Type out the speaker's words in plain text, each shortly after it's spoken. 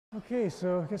Okay,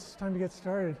 so I guess it's time to get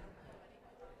started.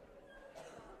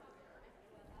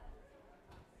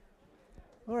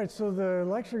 All right, so the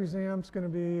lecture exam is going to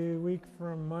be a week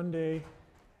from Monday,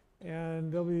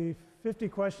 and there'll be 50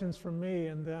 questions from me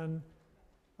and then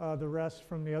the rest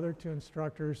from the other two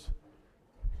instructors.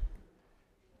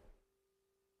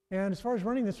 And as far as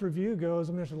running this review goes,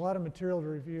 I mean, there's a lot of material to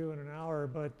review in an hour,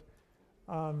 but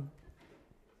I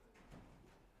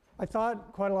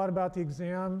thought quite a lot about the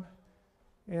exam,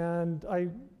 and I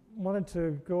wanted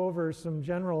to go over some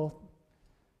general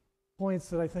points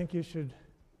that I think you should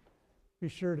be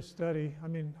sure to study. I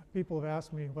mean, people have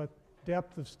asked me what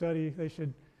depth of study they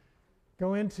should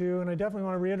go into, and I definitely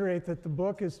want to reiterate that the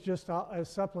book is just as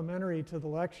supplementary to the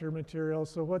lecture material.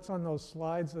 So what's on those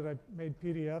slides that I made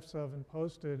PDFs of and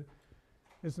posted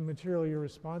is the material you're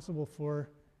responsible for.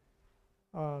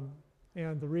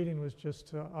 And the reading was just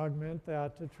to augment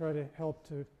that, to try to help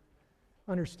to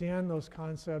understand those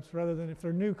concepts, rather than if there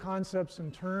are new concepts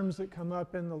and terms that come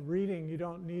up in the reading, you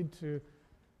don't need to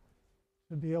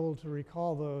be able to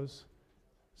recall those.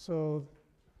 So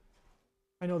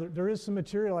I know that there is some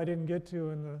material I didn't get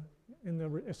to in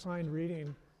the assigned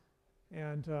reading,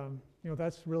 and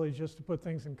that's really just to put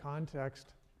things in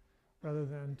context rather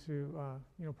than to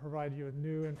provide you with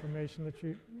new information that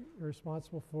you're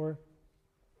responsible for.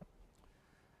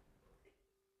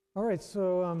 All right,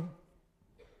 so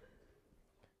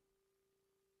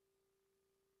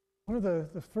one of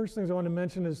the first things I want to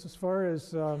mention is, as far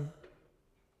as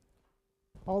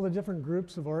all the different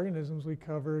groups of organisms we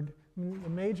covered, the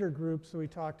major groups that we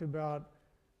talked about,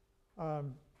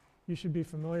 you should be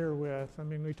familiar with. I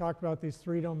mean, we talked about these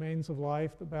three domains of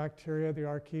life: the bacteria, the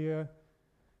archaea,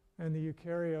 and the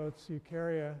eukaryotes,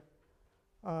 eukarya.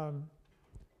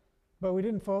 But we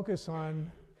didn't focus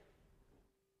on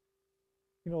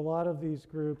a lot of these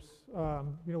groups.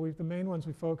 The main ones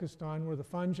we focused on were the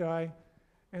fungi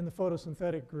and the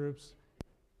photosynthetic groups.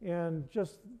 And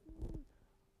just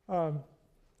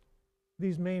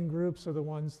these main groups are the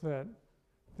ones that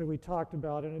we talked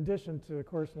about, in addition to, of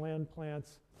course, land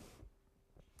plants.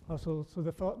 So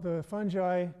the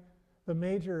fungi, the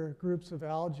major groups of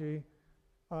algae,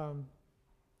 and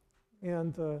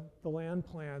the land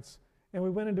plants. And we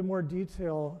went into more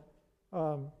detail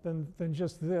than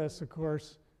just this, of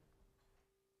course.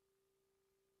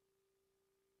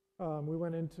 We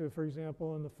went into, for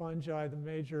example, in the fungi, the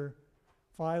major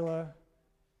phyla,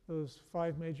 those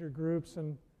 5 major groups,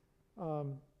 and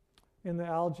in the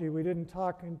algae, we didn't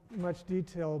talk in much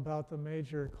detail about the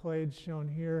major clades shown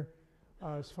here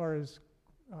as far as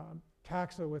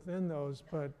taxa within those,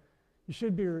 but you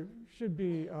should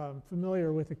be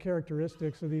familiar with the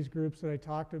characteristics of these groups that I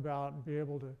talked about and be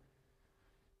able to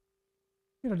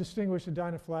distinguish a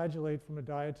dinoflagellate from a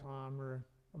diatom, or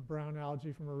a brown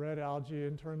algae from a red algae,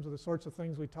 in terms of the sorts of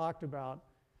things we talked about.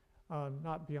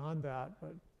 Not beyond that,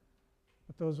 but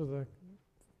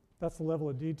that's the level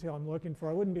of detail I'm looking for.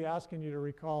 I wouldn't be asking you to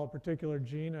recall a particular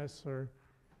genus or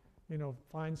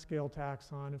fine scale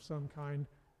taxon of some kind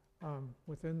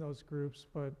within those groups,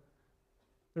 but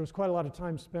there was quite a lot of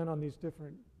time spent on these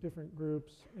different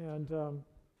groups. And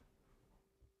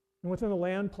within the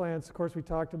land plants, of course, we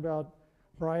talked about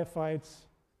bryophytes,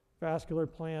 vascular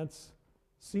plants,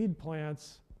 seed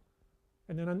plants,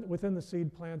 and then within the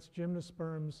seed plants,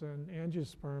 gymnosperms and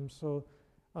angiosperms. So,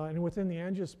 and within the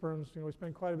angiosperms, we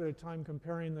spent quite a bit of time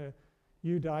comparing the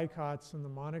eudicots and the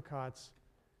monocots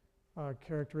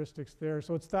characteristics there.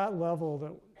 So it's that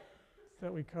level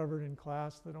that we covered in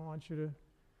class that I want you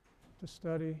to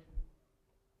study.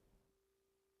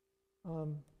 Are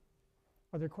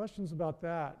there questions about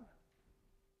that?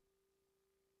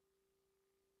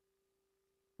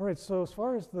 All right, so as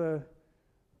far as the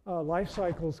life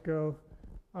cycles go,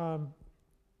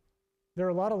 there are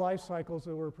a lot of life cycles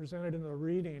that were presented in the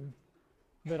reading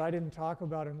that I didn't talk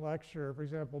about in lecture. For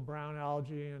example, brown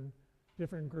algae and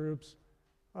different groups.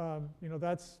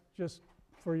 That's just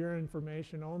for your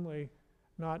information only,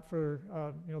 not for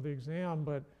the exam.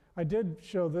 But I did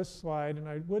show this slide, and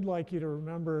I would like you to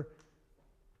remember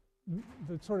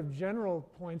the sort of general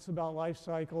points about life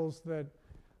cycles that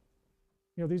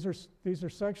these are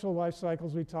sexual life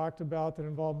cycles we talked about that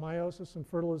involve meiosis and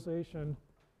fertilization,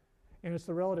 and it's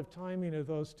the relative timing of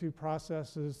those two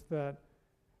processes that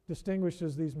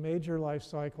distinguishes these major life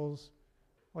cycles,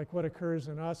 like what occurs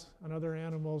in us and other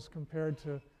animals compared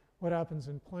to what happens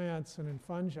in plants and in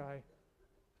fungi.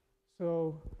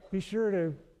 So be sure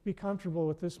to be comfortable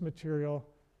with this material.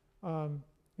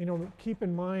 Keep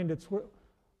in mind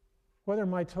whether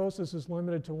mitosis is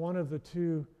limited to one of the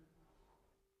two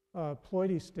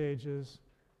ploidy stages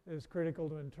is critical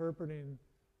to interpreting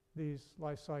these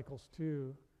life cycles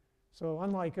too. So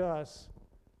unlike us,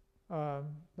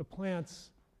 the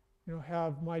plants,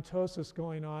 have mitosis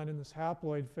going on in this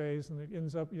haploid phase, and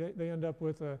they end up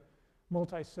with a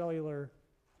multicellular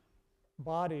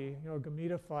body,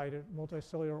 gametophyte, a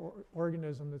multicellular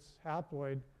organism that's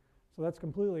haploid. So that's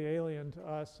completely alien to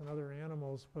us and other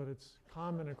animals, but it's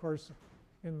common, of course,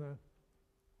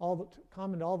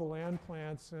 common to all the land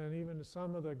plants and even to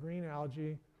some of the green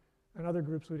algae and other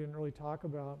groups we didn't really talk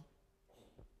about.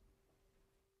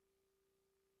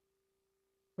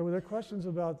 So were there questions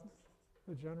about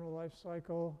the general life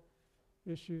cycle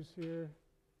issues here?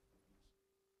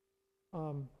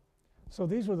 So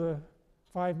these were the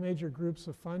 5 major groups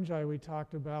of fungi we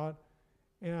talked about.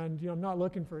 And I'm not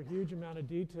looking for a huge amount of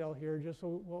detail here, just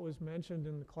what was mentioned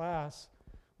in the class,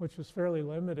 which was fairly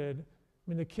limited. I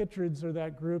mean, the chytrids are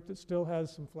that group that still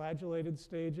has some flagellated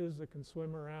stages that can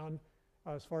swim around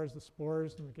as far as the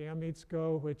spores and the gametes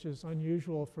go, which is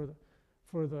unusual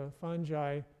for the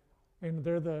fungi. And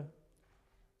they're the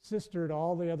sister to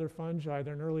all the other fungi.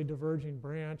 They're an early diverging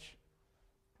branch.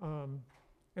 And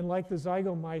like the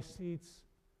zygomycetes,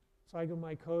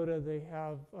 Zygomycota, they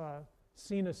have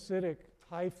cenocytic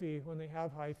hyphae when they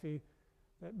have hyphae.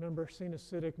 Remember,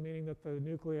 cenocytic meaning that the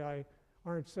nuclei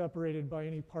aren't separated by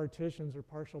any partitions or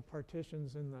partial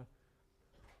partitions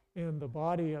in the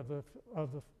body of the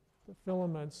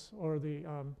filaments or the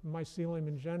mycelium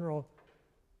in general.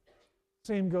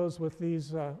 Same goes with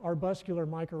these arbuscular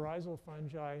mycorrhizal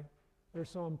fungi. They're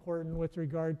so important with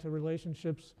regard to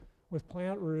relationships with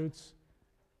plant roots.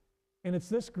 And it's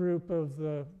this group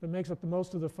that makes up the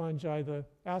most of the fungi, the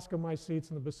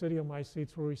ascomycetes and the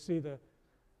basidiomycetes, where we see the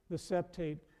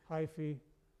septate hyphae,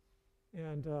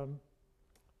 and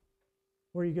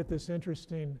where you get this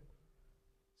interesting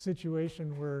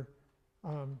situation where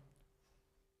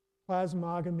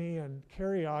plasmogamy and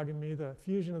karyogamy, the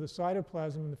fusion of the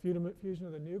cytoplasm and the fusion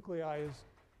of the nuclei,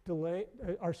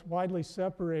 are widely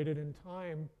separated in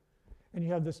time. And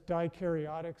you have this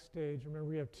dikaryotic stage. Remember,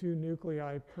 we have 2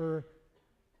 nuclei per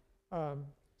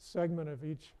segment of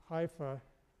each hypha,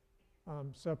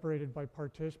 separated by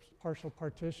partial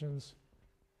partitions.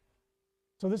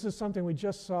 So this is something we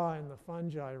just saw in the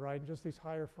fungi, right? Just these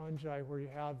higher fungi where you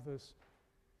have this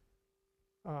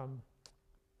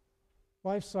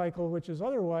life cycle, which is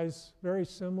otherwise very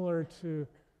similar to,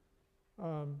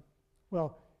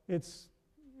 it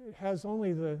has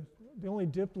only the only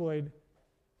diploid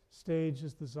stage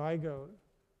is the zygote.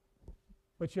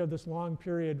 But you have this long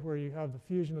period where you have the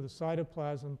fusion of the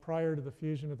cytoplasm prior to the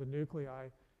fusion of the nuclei,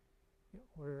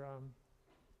 where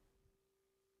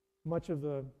much of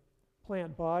the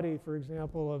plant body, for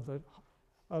example,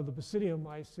 of the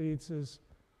basidiomycetes is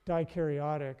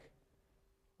dikaryotic,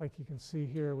 like you can see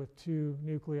here with 2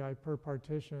 nuclei per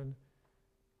partition.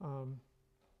 And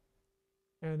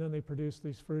then they produce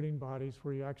these fruiting bodies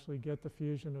where you actually get the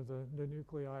fusion of the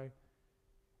nuclei,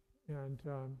 and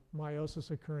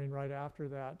meiosis occurring right after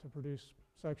that to produce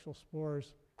sexual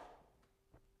spores.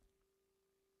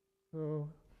 So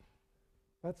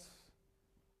that's,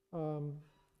 and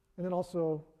then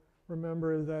also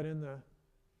remember that in the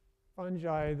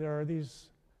fungi there are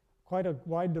quite a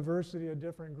wide diversity of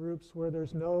different groups where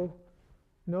there's no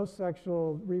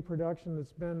sexual reproduction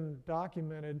that's been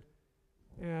documented,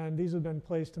 and these have been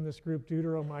placed in this group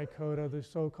Deuteromycota, the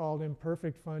so-called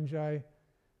imperfect fungi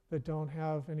that don't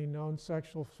have any known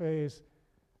sexual phase,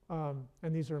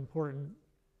 and these are important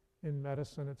in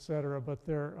medicine, et cetera, but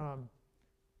they're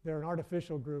an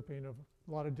artificial grouping of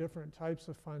a lot of different types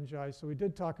of fungi. So we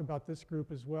did talk about this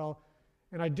group as well.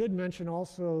 And I did mention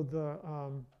also the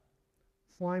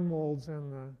slime molds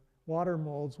and the water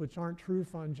molds, which aren't true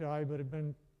fungi, but have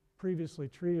been previously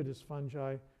treated as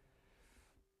fungi.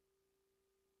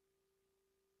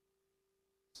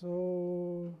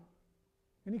 So,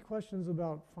 any questions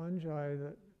about fungi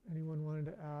that anyone wanted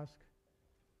to ask?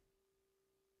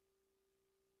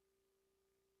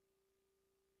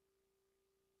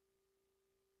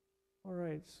 All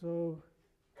right, so,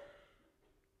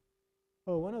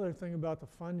 one other thing about the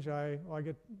fungi,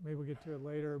 maybe we'll get to it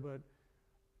later, but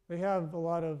they have a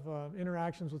lot of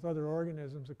interactions with other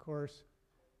organisms, of course.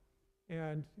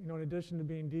 And, in addition to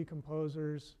being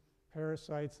decomposers,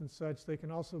 parasites and such, they can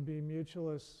also be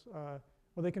mutualists.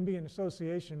 They can be in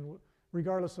association,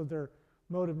 regardless of their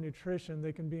mode of nutrition,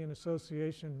 they can be in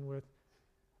association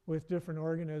with different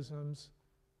organisms,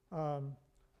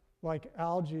 like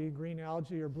algae, green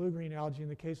algae or blue-green algae in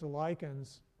the case of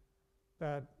lichens,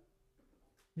 that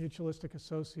mutualistic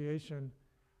association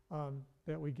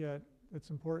that we get that's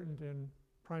important in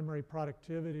primary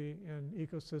productivity in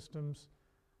ecosystems,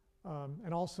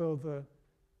 and also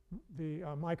the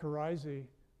mycorrhizae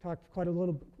talked quite a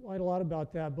lot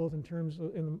about that, both in terms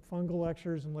of in the fungal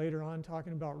lectures and later on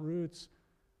talking about roots.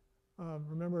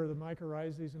 Remember the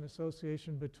mycorrhizae, an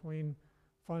association between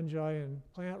fungi and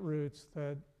plant roots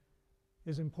that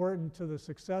is important to the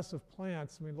success of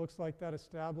plants. I mean, it looks like that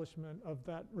establishment of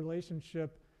that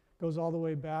relationship goes all the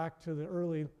way back to the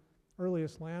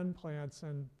earliest land plants,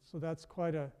 and so that's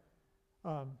quite a,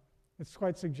 it's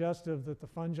quite suggestive that the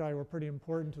fungi were pretty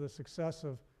important to the success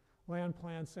of land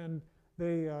plants, and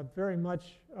they very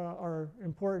much are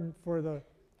important for the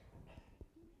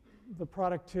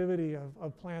productivity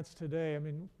of plants today. I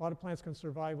mean, a lot of plants can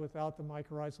survive without the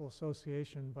mycorrhizal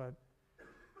association, but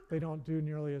they don't do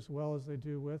nearly as well as they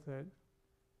do with it.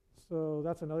 So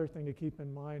that's another thing to keep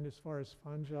in mind as far as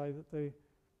fungi, that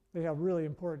they have really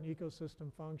important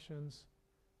ecosystem functions.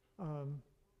 All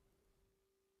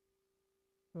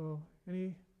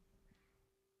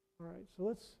right,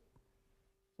 so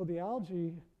the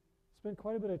algae, spent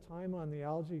quite a bit of time on the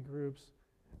algae groups.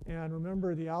 And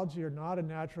remember, the algae are not a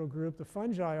natural group. The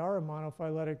fungi are a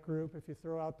monophyletic group if you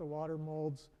throw out the water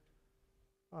molds,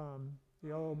 the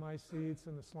oomycetes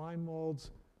and the slime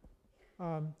molds,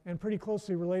 and pretty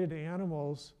closely related to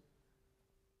animals.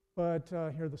 But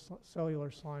here the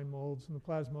cellular slime molds and the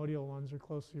plasmodial ones are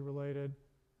closely related.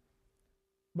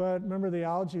 But remember, the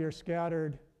algae are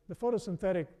scattered. The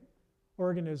photosynthetic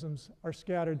organisms are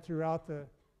scattered throughout the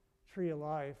tree of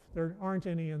life. There aren't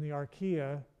any in the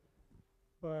archaea,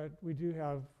 but we do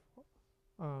have,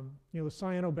 the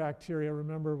cyanobacteria,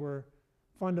 remember, were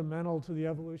fundamental to the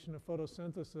evolution of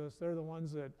photosynthesis. They're the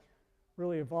ones that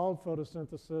really evolved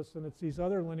photosynthesis, and it's these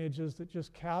other lineages that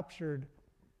just captured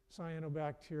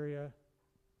cyanobacteria.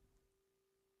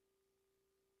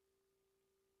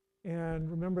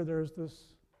 And remember, there's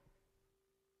this,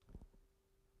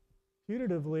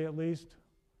 putatively at least,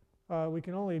 we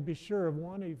can only be sure of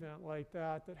one event like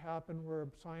that happened where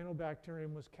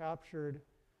cyanobacterium was captured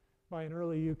by an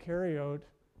early eukaryote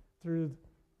through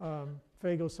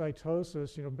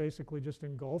phagocytosis, basically just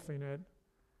engulfing it.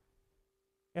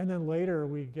 And then later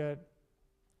we get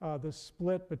the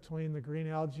split between the green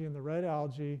algae and the red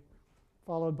algae,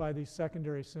 followed by these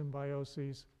secondary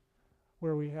symbioses,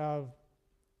 where we have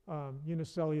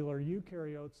unicellular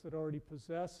eukaryotes that already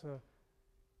possess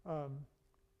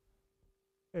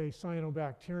a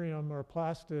cyanobacterium or a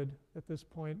plastid at this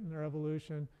point in their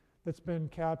evolution that's been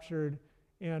captured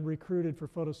and recruited for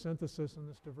photosynthesis in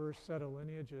this diverse set of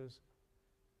lineages.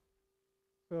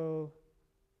 So,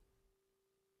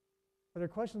 are there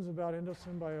questions about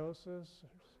endosymbiosis?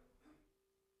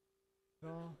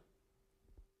 No?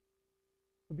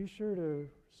 So be sure to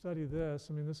study this.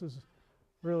 I mean, this is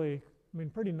really,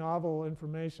 pretty novel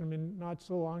information. I mean, not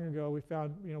so long ago we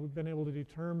found, we've been able to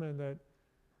determine that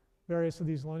various of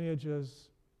these lineages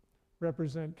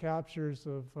represent captures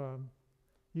of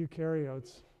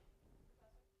eukaryotes.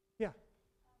 Yeah.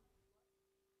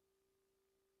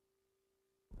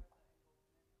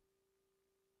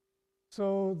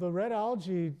 So the red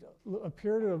algae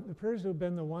appears to have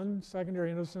been the one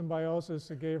secondary endosymbiosis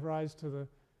that gave rise to the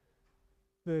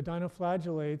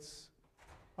dinoflagellates,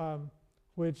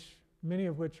 many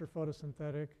of which are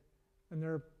photosynthetic, and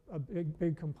they're a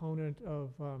big component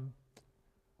of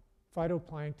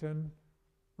phytoplankton,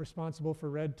 responsible for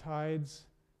red tides.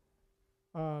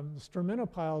 The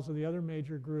straminophiles are the other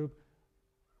major group.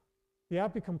 The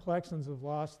apicomplexans have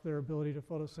lost their ability to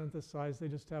photosynthesize. They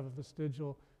just have a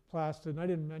vestigial plastid. And I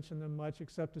didn't mention them much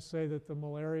except to say that the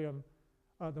malarial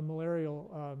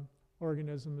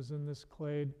organism is in this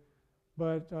clade.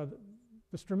 But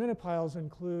the straminophiles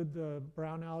include the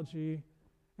brown algae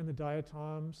and the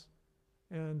diatoms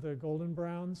and the golden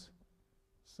browns.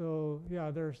 So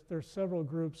yeah, there's several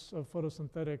groups of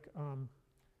photosynthetic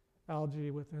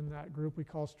algae within that group we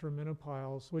call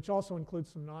straminophiles, which also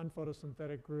includes some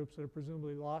non-photosynthetic groups that have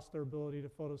presumably lost their ability to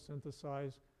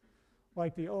photosynthesize,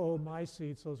 like the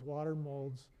oomycetes, those water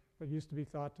molds that used to be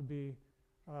thought to be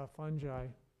fungi.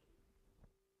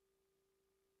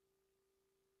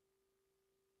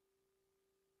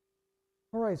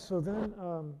 All right, so then,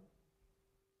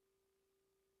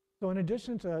 so in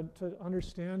addition to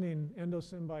understanding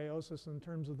endosymbiosis in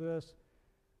terms of this,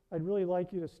 I'd really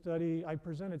like you to study, I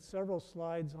presented several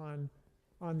slides on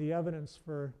the evidence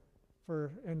for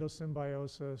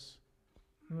endosymbiosis.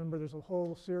 Remember, there's a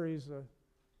whole series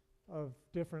of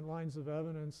different lines of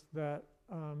evidence that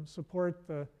support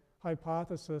the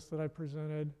hypothesis that I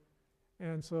presented.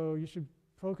 And so you should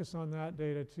focus on that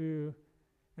data too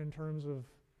in terms of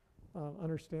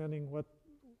understanding what's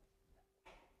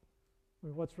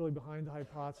really behind the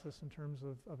hypothesis in terms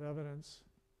of evidence.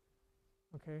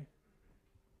 Okay?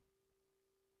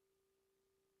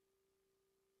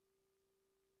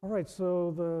 All right,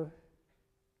 so the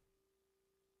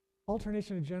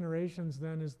alternation of generations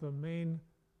then is the main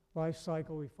life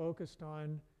cycle we focused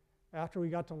on. After we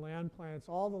got to land plants,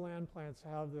 all the land plants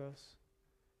have this.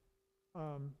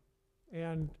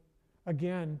 And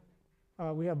again,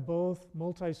 we have both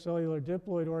multicellular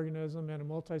diploid organism and a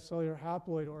multicellular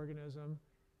haploid organism.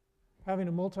 Having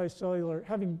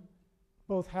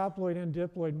both haploid and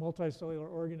diploid multicellular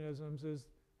organisms is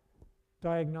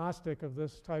diagnostic of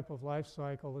this type of life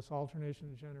cycle, this alternation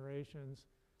of generations.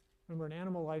 Remember, an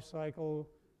animal life cycle,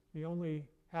 the only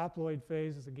haploid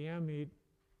phase is a gamete.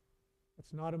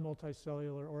 It's not a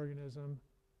multicellular organism.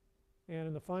 And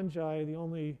in the fungi, the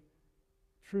only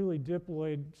truly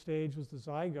diploid stage was the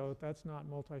zygote. That's not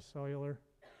multicellular.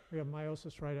 We have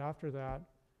meiosis right after that.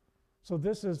 So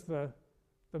this is the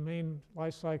main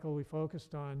life cycle we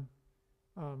focused on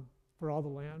for all the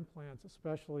land plants,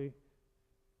 especially.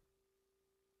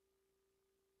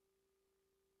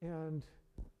 And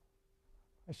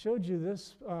I showed you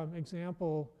this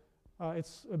example.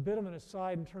 It's a bit of an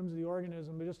aside in terms of the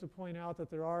organism, but just to point out that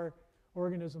there are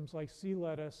organisms like sea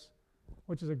lettuce,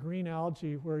 which is a green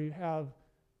algae where you have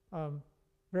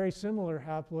very similar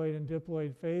haploid and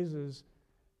diploid phases.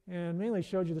 And mainly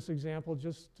showed you this example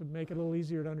just to make it a little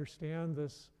easier to understand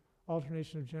this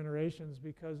alternation of generations,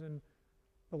 because in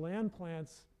the land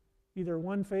plants, either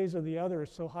one phase or the other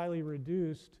is so highly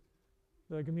reduced,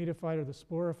 the gametophyte or the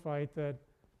sporophyte, that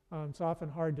it's often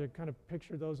hard to kind of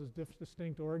picture those as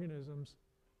distinct organisms,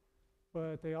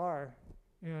 but they are.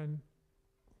 And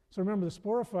so remember, the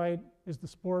sporophyte is the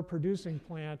spore-producing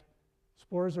plant.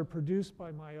 Spores are produced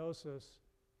by meiosis.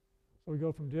 So we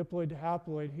go from diploid to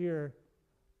haploid here.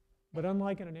 But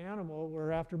unlike in an animal,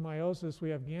 where after meiosis we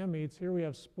have gametes, here we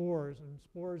have spores. And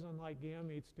spores, unlike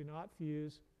gametes, do not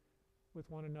fuse with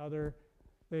one another.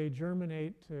 They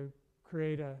germinate to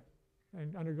create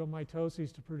and undergo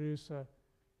mitosis to produce a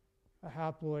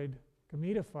haploid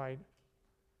gametophyte.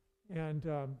 And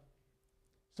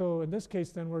so in this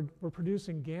case, then, we're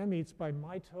producing gametes by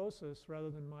mitosis rather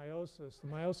than meiosis. The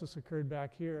meiosis occurred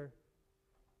back here.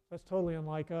 That's totally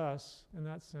unlike us in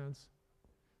that sense.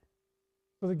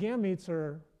 So the gametes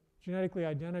are genetically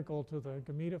identical to the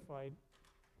gametophyte.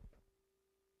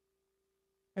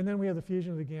 And then we have the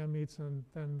fusion of the gametes and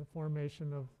then the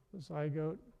formation of the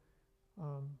zygote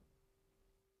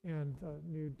and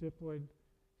new diploid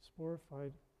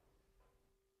sporophyte.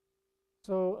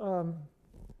 So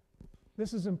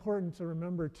this is important to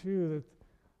remember too, that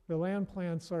the land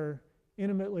plants are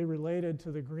intimately related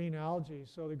to the green algae.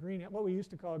 So the green, what we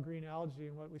used to call green algae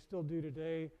and what we still do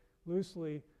today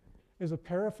loosely, is a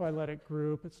paraphyletic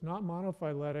group. It's not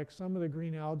monophyletic. Some of the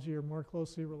green algae are more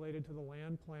closely related to the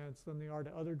land plants than they are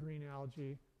to other green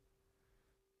algae.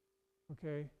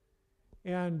 Okay,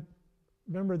 and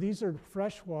remember, these are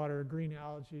freshwater green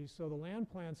algae, so the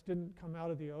land plants didn't come out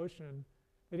of the ocean.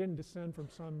 They didn't descend from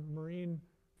some marine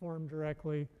form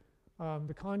directly.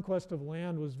 The conquest of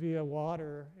land was via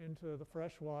water into the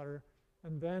freshwater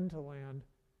and then to land.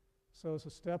 So it's a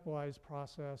stepwise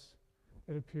process,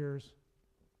 it appears.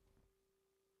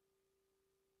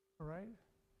 All right?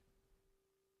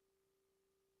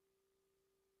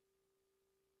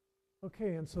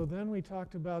 Okay, and so then we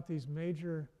talked about these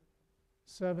major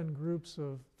 7 groups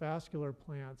of vascular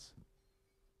plants.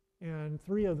 And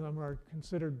 3 of them are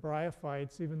considered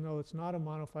bryophytes, even though it's not a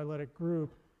monophyletic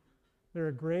group. They're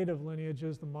a grade of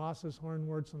lineages, the mosses,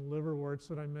 hornworts, and liverworts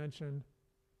that I mentioned,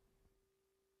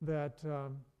 that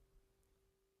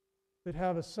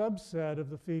have a subset of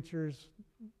the features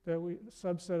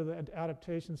subset of the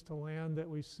adaptations to land that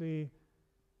we see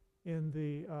in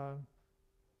the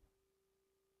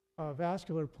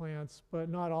vascular plants, but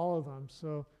not all of them.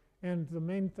 So, and the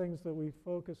main things that we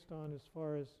focused on as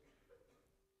far as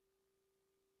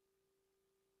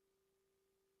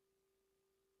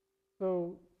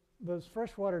those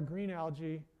freshwater green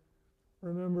algae,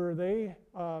 remember they,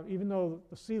 even though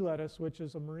the sea lettuce, which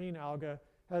is a marine alga,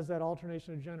 has that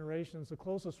alternation of generations, the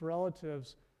closest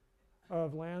relatives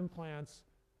of land plants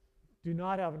do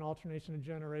not have an alternation of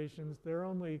generations. Their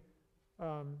only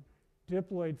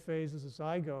diploid phase is a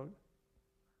zygote.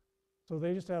 So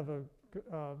they just have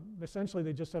essentially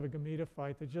they just have a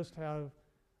gametophyte. They just have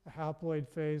a haploid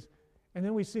phase. And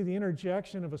then we see the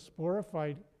interjection of a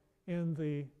sporophyte in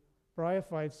the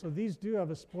bryophytes. So these do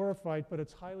have a sporophyte, but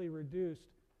it's highly reduced.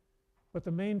 But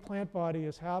the main plant body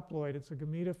is haploid. It's a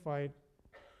gametophyte.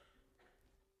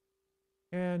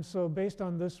 And so based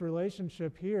on this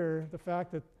relationship here, the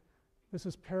fact that this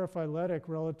is paraphyletic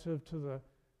relative to the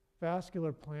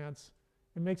vascular plants,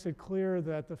 it makes it clear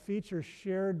that the features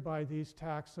shared by these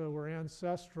taxa were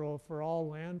ancestral for all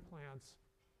land plants.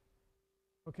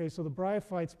 Okay, so the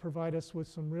bryophytes provide us with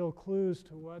some real clues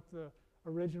to what the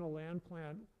original land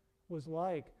plant was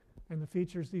like. And the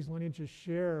features these lineages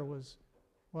share was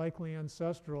likely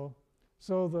ancestral.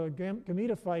 So the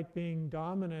gametophyte being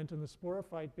dominant and the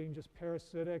sporophyte being just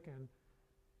parasitic and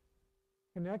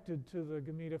connected to the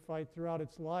gametophyte throughout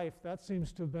its life, that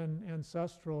seems to have been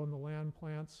ancestral in the land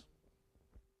plants.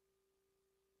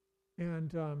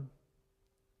 And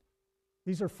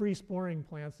these are free sporing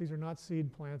plants. These are not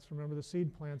seed plants. Remember, the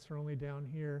seed plants are only down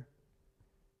here.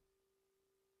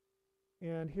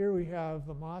 And here we have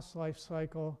the moss life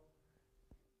cycle.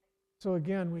 So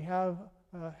again, we have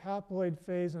a haploid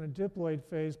phase and a diploid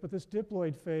phase, but this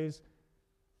diploid phase,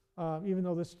 even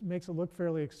though this makes it look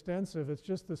fairly extensive, it's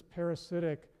just this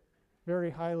parasitic,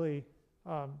 very highly,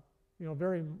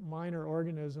 very minor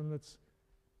organism that's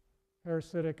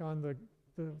parasitic on the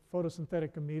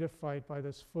photosynthetic gametophyte by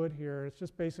this foot here. It's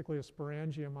just basically a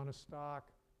sporangium on a stalk.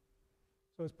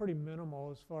 So it's pretty minimal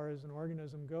as far as an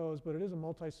organism goes, but it is a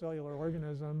multicellular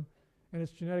organism, and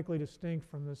it's genetically distinct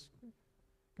from this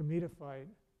gametophyte.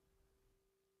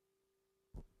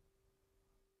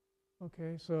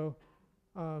 Okay, so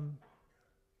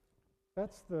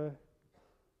that's the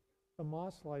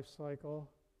moss life cycle.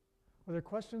 Are there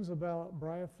questions about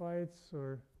bryophytes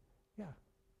or, yeah?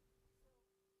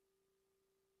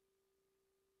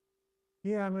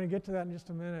 Yeah, I'm going to get to that in just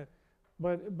a minute.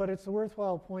 But it's a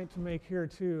worthwhile point to make here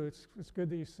too. It's good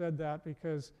that you said that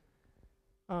because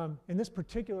in this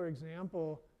particular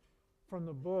example from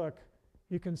the book,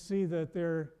 you can see that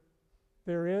there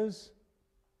is,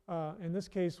 in this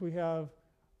case we have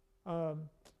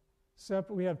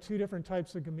two different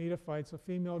types of gametophytes, a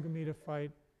female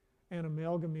gametophyte and a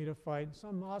male gametophyte.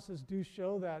 Some mosses do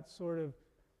show that sort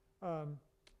of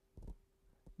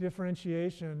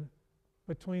differentiation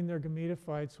between their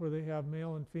gametophytes where they have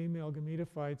male and female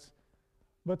gametophytes,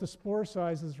 but the spore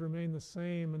sizes remain the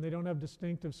same and they don't have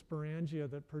distinctive sporangia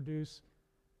that produce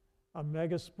a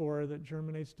megaspore that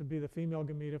germinates to be the female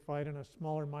gametophyte and a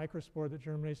smaller microspore that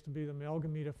germinates to be the male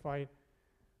gametophyte.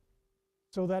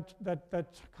 So that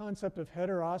concept of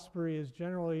heterospory is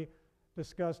generally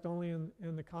discussed only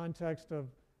in the context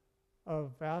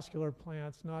of vascular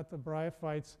plants, not the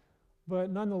bryophytes.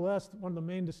 But nonetheless, one of the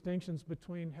main distinctions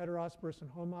between heterosporous and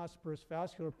homosporous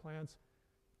vascular plants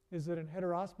is that in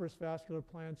heterosporous vascular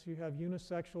plants, you have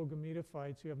unisexual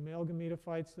gametophytes. You have male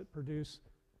gametophytes that produce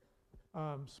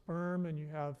sperm, and you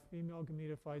have female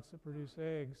gametophytes that produce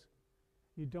eggs.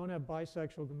 You don't have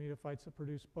bisexual gametophytes that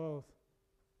produce both.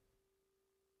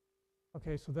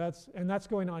 Okay, so that's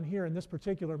going on here in this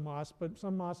particular moss, but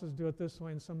some mosses do it this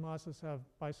way, and some mosses have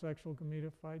bisexual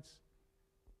gametophytes.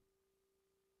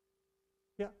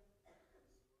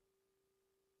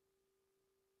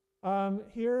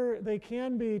 Here they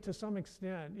can be to some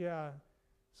extent, yeah.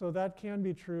 So that can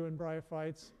be true in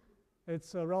bryophytes.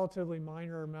 It's a relatively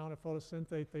minor amount of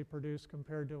photosynthate they produce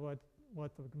compared to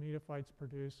what the gametophytes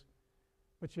produce.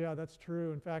 But yeah, that's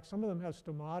true. In fact, some of them have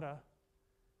stomata.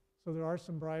 So there are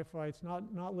some bryophytes,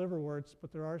 not liverworts,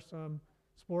 but there are some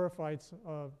sporophytes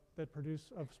that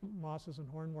produce of mosses and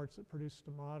hornworts that produce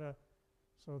stomata.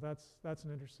 So that's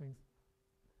an interesting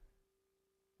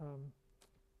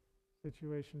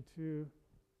situation too.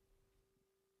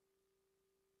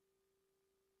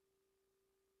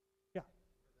 Yeah.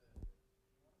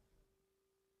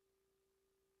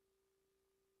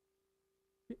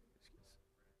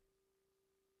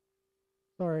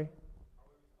 Sorry.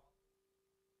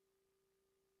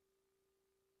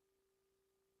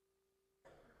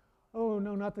 Oh,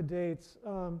 no, not the dates.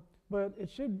 But it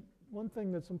should, one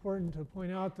thing that's important to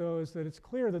point out though is that it's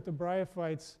clear that the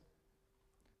bryophytes,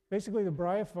 basically the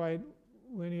bryophyte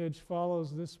lineage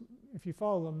follows this, if you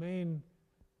follow the main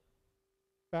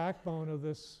backbone of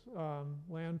this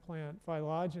land plant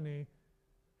phylogeny,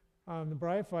 the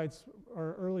bryophytes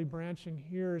are early branching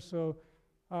here. So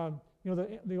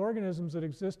the organisms that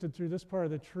existed through this part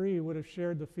of the tree would have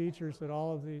shared the features that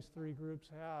all of these three groups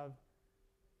have.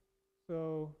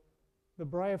 So the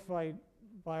bryophyte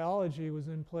biology was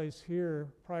in place here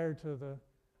prior to the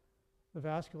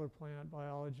vascular plant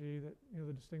biology, that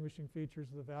the distinguishing features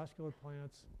of the vascular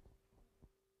plants.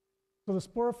 So the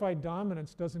sporophyte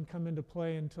dominance doesn't come into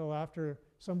play until after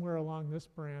somewhere along this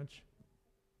branch.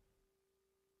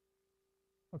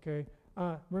 Okay.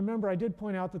 Remember, I did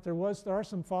point out that there are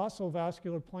some fossil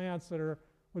vascular plants that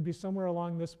would be somewhere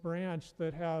along this branch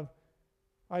that have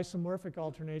isomorphic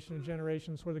alternation of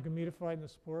generations where the gametophyte and the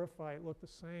sporophyte look the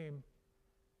same.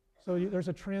 So there's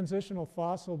a transitional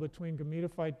fossil between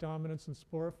gametophyte dominance and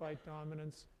sporophyte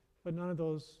dominance, but none of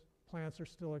those plants are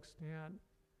still extant.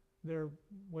 They're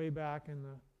way back in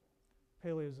the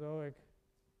Paleozoic.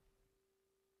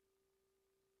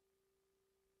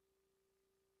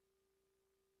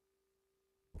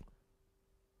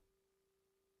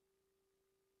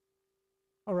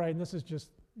 All right, and this is just,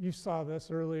 you saw this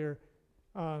earlier.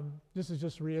 This is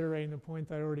just reiterating the point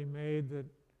that I already made that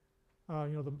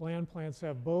the land plants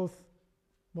have both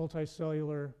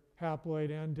multicellular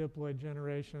haploid and diploid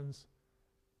generations,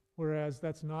 whereas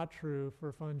that's not true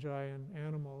for fungi and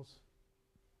animals.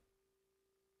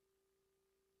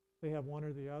 They have one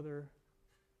or the other.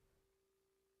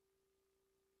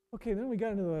 Okay, then we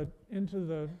got into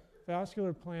the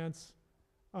vascular plants.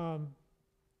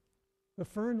 The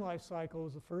fern life cycle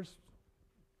was the first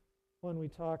one we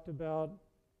talked about.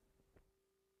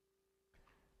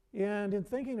 And in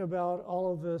thinking about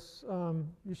all of this,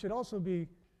 you should also be,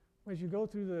 as you go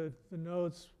through the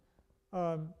notes,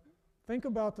 think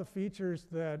about the features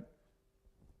that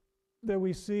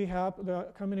we see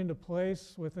coming into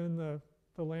place within the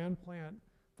land plant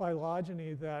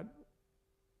phylogeny that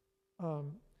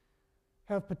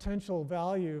have potential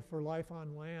value for life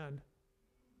on land.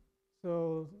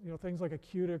 So, things like a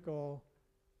cuticle,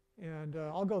 and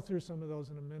I'll go through some of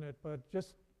those in a minute, but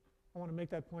just I want to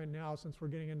make that point now since we're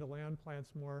getting into land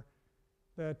plants more,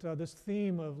 that this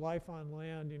theme of life on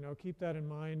land, keep that in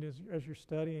mind as you're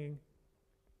studying.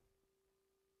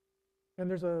 And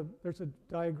there's a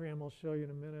diagram I'll show you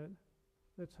in a minute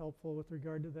that's helpful with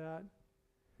regard to that.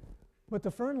 But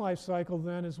the fern life cycle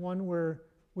then is one where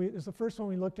is the first one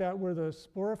we looked at where the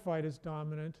sporophyte is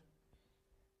dominant.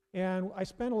 And I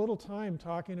spent a little time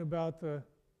talking about the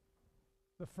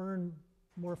fern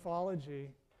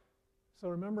morphology. So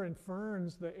remember, in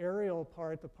ferns, the aerial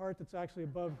part, the part that's actually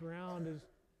above ground,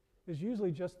 is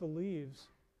usually just the leaves.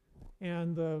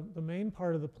 And the main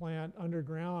part of the plant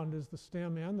underground is the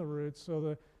stem and the roots. So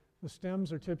the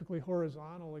stems are typically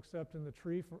horizontal, except in the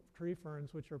tree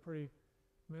ferns, which are a pretty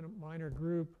minor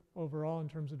group overall in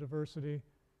terms of diversity.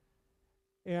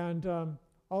 And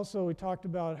also, we talked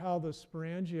about how the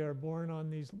sporangia are borne on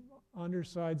these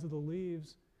undersides of the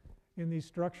leaves in these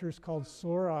structures called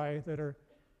sori that are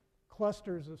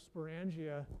clusters of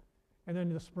sporangia, and then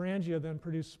the sporangia then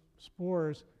produce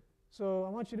spores. So I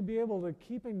want you to be able to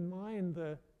keep in mind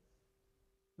the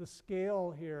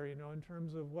scale here, in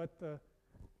terms of what the,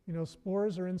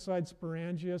 spores are inside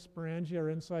sporangia, sporangia are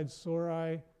inside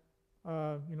sori,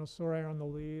 sori are on the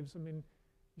leaves. I mean,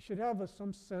 you should have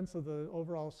some sense of the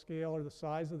overall scale or the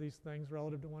size of these things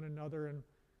relative to one another, and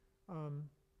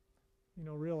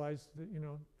realize that I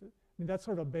mean that's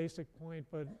sort of a basic point,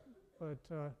 but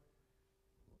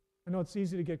I know it's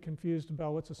easy to get confused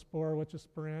about what's a spore, what's a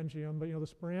sporangium, but the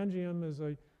sporangium is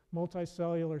a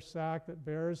multicellular sac that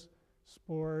bears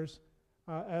spores,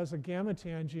 as a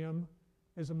gametangium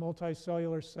is a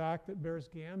multicellular sac that bears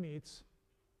gametes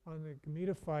on the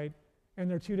gametophyte. And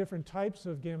there are two different types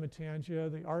of gametangia,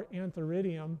 the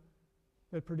antheridium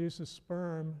that produces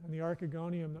sperm and the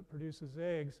archegonium that produces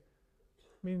eggs.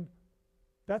 I mean,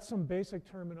 that's some basic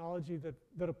terminology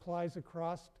that applies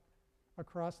across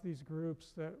these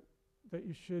groups that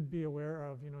you should be aware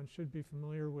of, and should be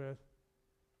familiar with.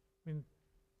 I mean,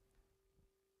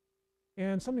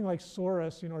 and something like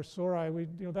sorus, or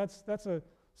sori, that's a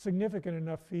significant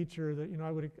enough feature that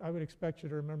I would expect you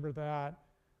to remember that.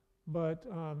 But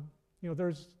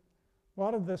there's a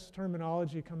lot of this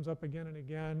terminology comes up again and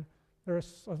again.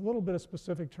 There's a little bit of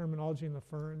specific terminology in the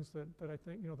ferns that I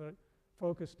think that I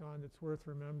focused on that's worth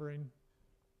remembering.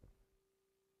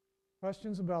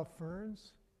 Questions about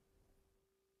ferns?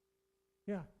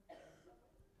 Yeah.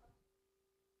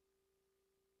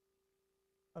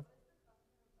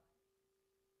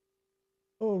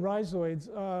 Rhizoids.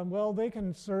 Well, they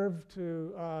can serve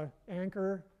to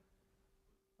anchor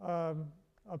a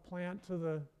plant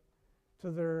to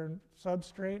their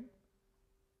substrate.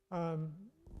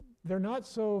 They're not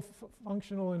so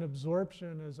functional in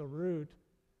absorption as a root.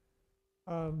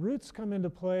 Roots come into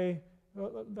play.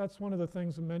 That's one of the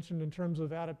things I mentioned in terms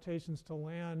of adaptations to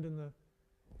land.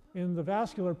 In the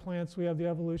vascular plants, we have the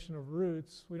evolution of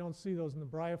roots. We don't see those in the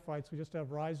bryophytes. We just have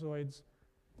rhizoids.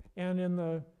 And in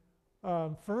the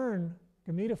fern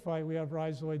gametophyte, we have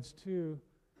rhizoids too,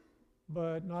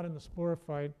 but not in the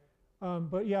sporophyte.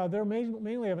 But yeah, they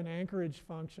mainly have an anchorage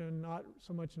function, not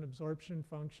so much an absorption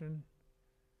function.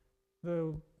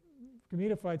 The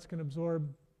gametophytes can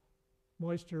absorb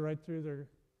moisture right through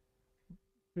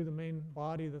the main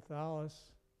body, the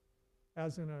thallus,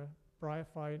 as in a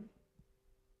bryophyte.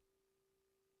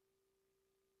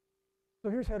 So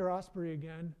here's heterospory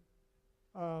again.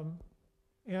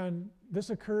 And this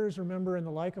occurs, remember, in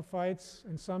the lycophytes,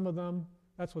 and some of them,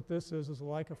 that's what this is a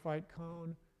lycophyte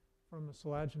cone from the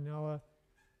Selaginella,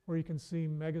 where you can see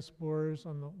megaspores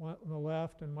on the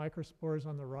left and microspores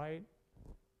on the right,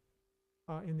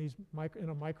 in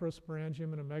a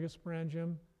microsporangium and a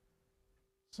megasporangium.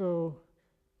 So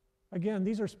again,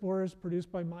 these are spores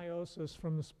produced by meiosis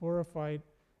from the sporophyte,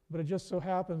 but it just so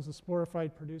happens the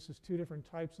sporophyte produces two different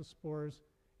types of spores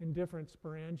in different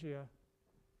sporangia.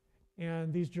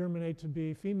 And these germinate to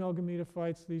be female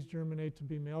gametophytes, these germinate to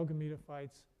be male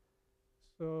gametophytes.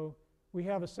 So we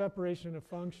have a separation of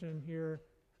function here,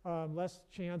 less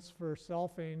chance for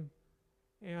selfing.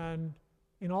 And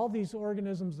in all these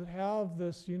organisms that have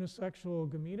this unisexual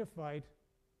gametophyte,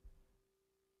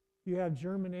 you have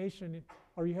germination,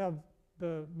 or you have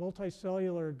the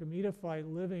multicellular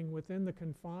gametophyte living within the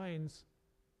confines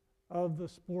of the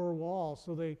spore wall.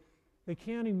 So they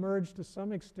can emerge to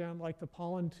some extent like the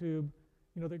pollen tube,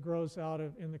 that grows out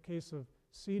of, in the case of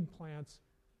seed plants,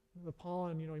 the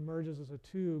pollen, emerges as a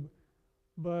tube.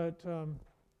 But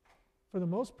for the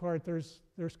most part, there's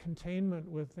containment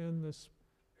within this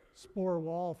spore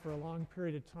wall for a long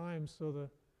period of time. So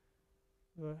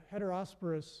the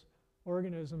heterosporous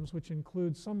organisms, which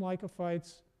include some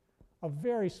lycophytes, a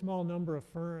very small number of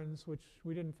ferns, which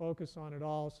we didn't focus on at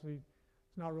all, so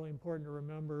it's not really important to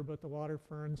remember, but the water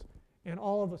ferns, and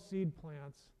all of the seed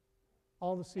plants.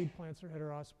 All the seed plants are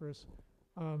heterosporous.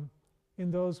 In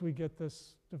those, we get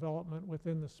this development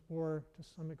within the spore to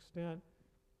some extent.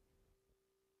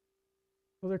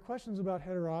 So there are questions about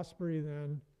heterospory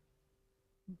then.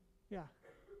 Yeah.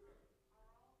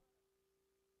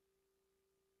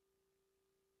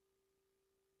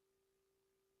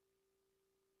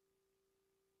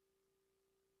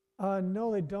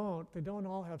 No, they don't. They don't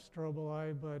all have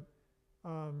strobili, but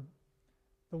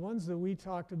the ones that we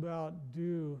talked about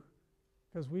do,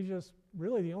 because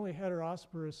really the only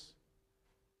heterosporous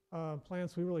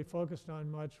plants we really focused on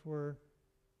much were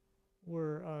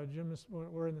in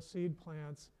the seed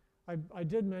plants. I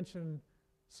did mention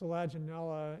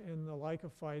Selaginella in the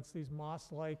lycophytes, these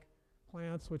moss-like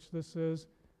plants, which this is,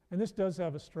 and this does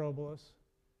have a strobilus.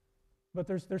 But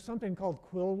there's something called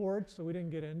quillwort, so we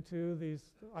didn't get into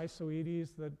these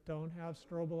isoedes that don't have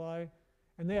strobili.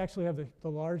 And they actually have the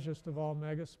largest of all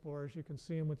megaspores. You can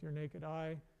see them with your naked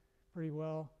eye pretty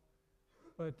well.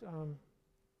 But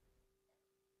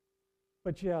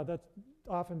yeah, that's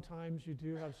oftentimes you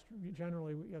do have,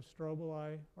 generally we have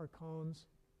strobili or cones.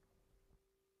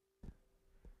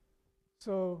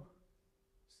 So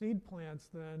seed plants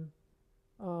then.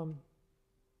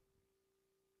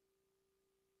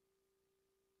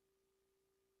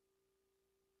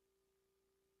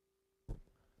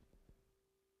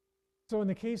 So in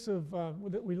the case of,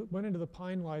 we went into the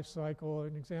pine life cycle,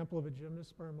 an example of a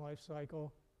gymnosperm life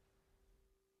cycle.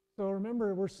 So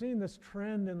remember, we're seeing this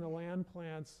trend in the land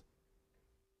plants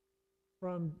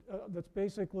from, that's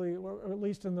basically, or at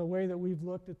least in the way that we've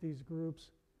looked at these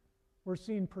groups, we're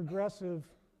seeing progressive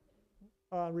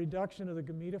reduction of the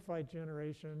gametophyte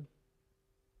generation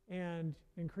and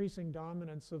increasing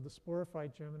dominance of the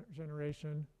sporophyte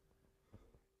generation.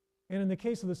 And in the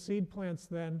case of the seed plants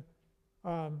then,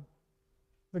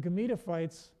 the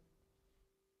gametophytes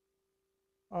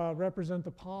represent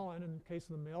the pollen in the case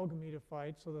of the male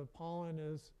gametophyte. So the pollen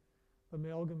is the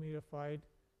male gametophyte,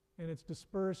 and it's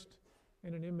dispersed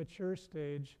in an immature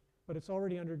stage, but it's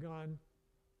already undergone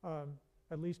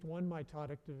at least one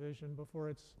mitotic division before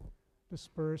it's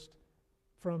dispersed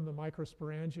from the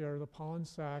microsporangia, or the pollen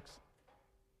sacs.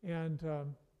 And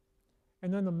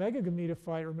then the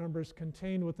megagametophyte, remember, is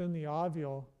contained within the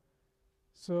ovule.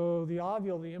 So the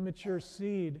ovule, the immature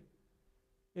seed,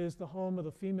 is the home of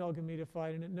the female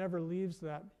gametophyte, and it never leaves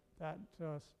that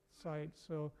site.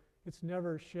 So it's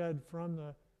never shed from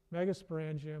the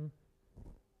megasporangium,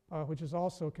 which is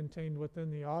also contained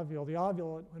within the ovule. The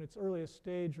ovule, in its earliest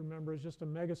stage, remember, is just a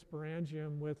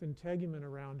megasporangium with integument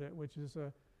around it, which is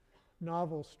a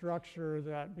novel structure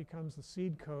that becomes the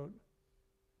seed coat.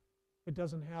 It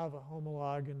doesn't have a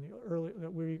homologue in the early,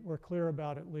 that we were clear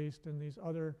about, at least in these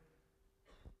other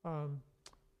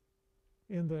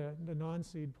in the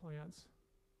non-seed plants.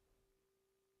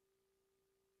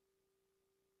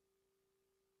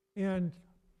 And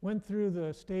went through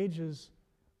the stages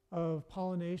of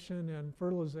pollination and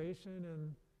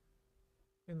fertilization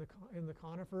in the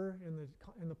conifer,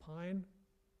 in the pine.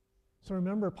 So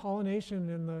remember, pollination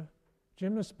in the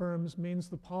gymnosperms means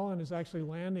the pollen is actually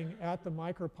landing at the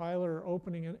micropilar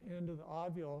opening end of the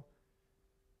ovule.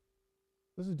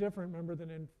 This is different, remember, than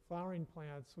in flowering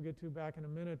plants. We'll get to back in a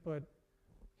minute, but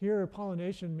here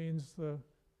pollination means the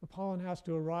pollen has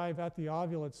to arrive at the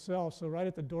ovule itself, so right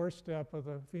at the doorstep of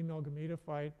the female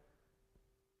gametophyte.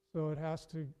 So it has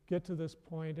to get to this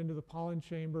point into the pollen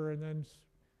chamber, and then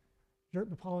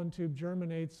the pollen tube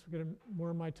germinates, get a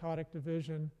more mitotic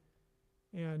division,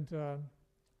 and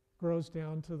grows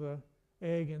down to the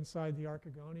egg inside the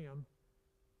archegonium.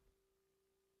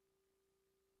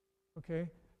 Okay,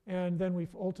 And then we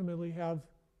ultimately have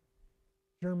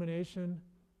germination,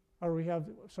 or we have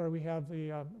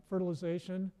the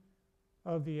fertilization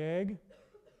of the egg.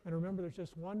 And remember, there's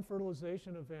just one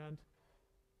fertilization event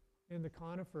in the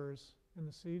conifers, in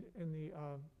the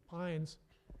pines.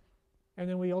 And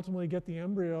then we ultimately get the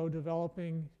embryo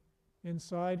developing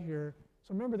inside here.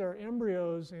 So remember, there are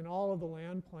embryos in all of the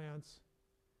land plants.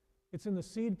 It's in the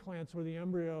seed plants where the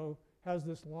embryo has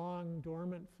this long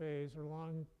dormant phase or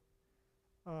long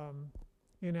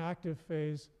inactive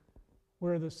phase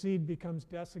where the seed becomes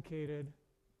desiccated.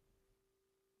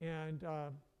 And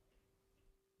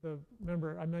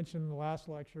remember, I mentioned in the last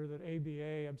lecture that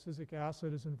ABA, abscisic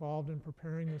acid, is involved in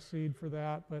preparing the seed for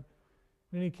that. But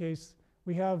in any case,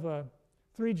 we have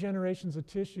 3 generations of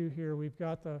tissue here. We've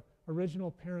got the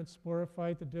original parent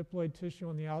sporophyte, the diploid tissue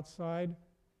on the outside.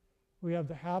 We have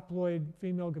the haploid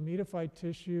female gametophyte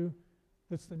tissue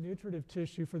that's the nutritive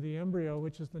tissue for the embryo,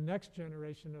 which is the next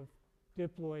generation of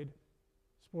diploid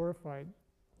sporophyte.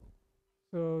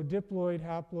 So diploid,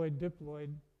 haploid,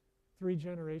 diploid, 3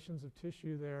 generations of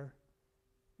tissue there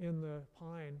in the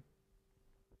pine.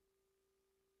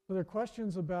 So there are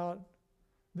questions about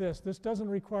this. This doesn't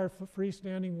require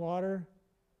freestanding water.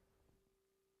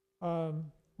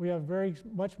 We have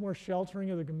much more sheltering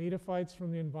of the gametophytes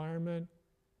from the environment.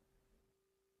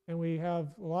 And we have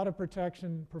a lot of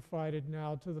protection provided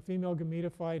now to the female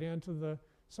gametophyte and to the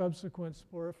subsequent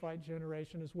sporophyte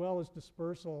generation, as well as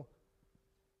dispersal,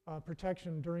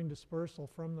 protection during dispersal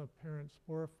from the parent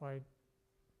sporophyte.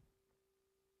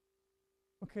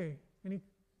 Okay, any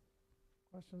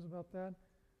questions about that?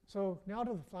 So now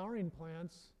to the flowering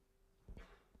plants.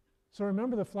 So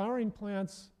remember, the flowering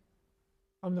plants,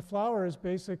 the flower is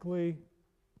basically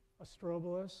a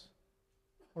strobilus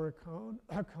or a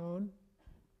cone.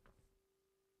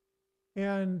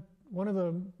 And one of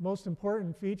the most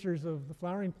important features of the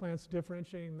flowering plants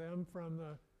differentiating them from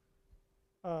the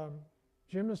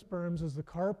gymnosperms is the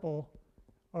carpel,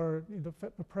 or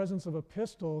the presence of a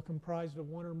pistil comprised of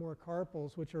 1 or more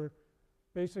carpels, which are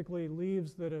basically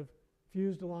leaves that have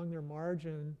fused along their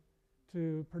margin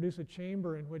to produce a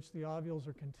chamber in which the ovules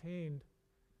are contained.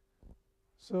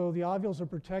 So the ovules are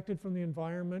protected from the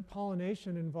environment.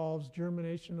 Pollination involves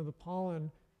germination of the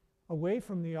pollen away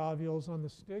from the ovules on the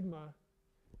stigma.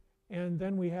 And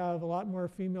then we have a lot more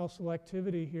female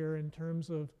selectivity here in terms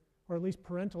of, or at least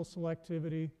parental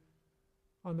selectivity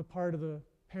on the part of the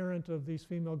parent of these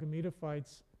female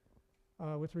gametophytes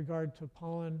with regard to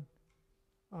pollen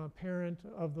parent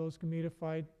of those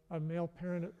gametophyte, a male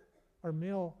parent or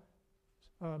male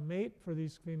mate for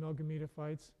these female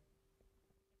gametophytes.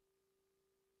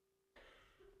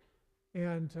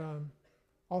 And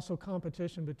also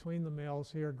competition between the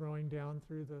males here growing down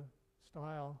through the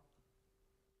style.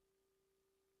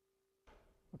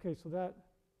 Okay, so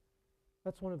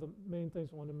that's one of the main things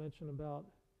I wanted to mention about.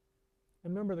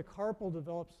 And remember, the carpel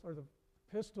develops, or the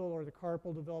pistil or the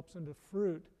carpel develops into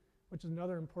fruit, which is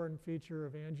another important feature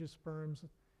of angiosperms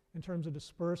in terms of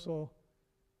dispersal.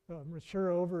 Mature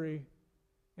ovary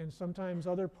and sometimes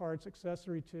other parts,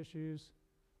 accessory tissues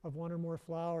of 1 or more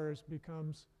flowers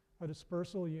becomes a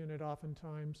dispersal unit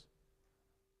oftentimes.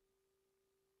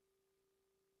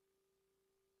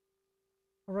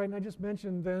 All right, and I just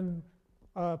mentioned then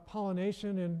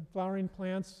pollination in flowering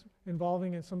plants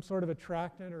involving in some sort of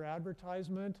attractant or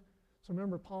advertisement. So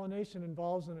remember, pollination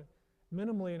involves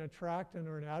minimally an attractant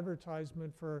or an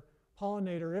advertisement for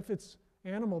pollinator. If it's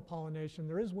animal pollination,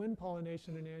 there is wind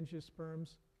pollination in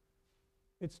angiosperms.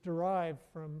 It's derived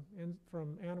from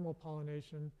animal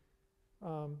pollination.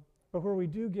 But where we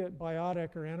do get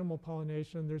biotic or animal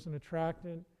pollination, there's an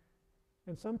attractant.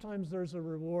 And sometimes there's a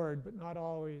reward, but not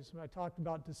always. I talked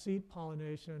about deceit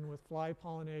pollination with fly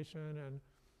pollination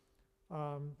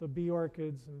and the bee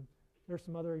orchids, and there's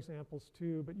some other examples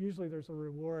too, but usually there's a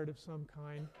reward of some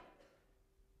kind.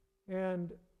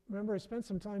 And remember, I spent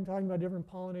some time talking about different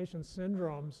pollination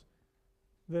syndromes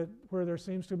where there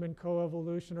seems to have been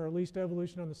coevolution, or at least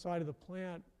evolution on the side of the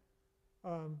plant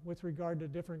with regard to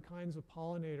different kinds of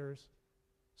pollinators.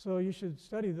 So you should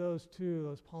study those too,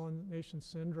 those pollination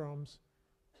syndromes.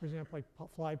 For example, like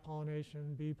fly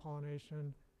pollination, bee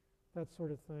pollination, that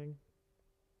sort of thing.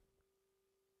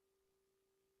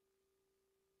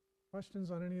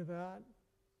 Questions on any of that?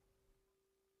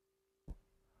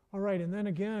 All right, and then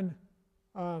again,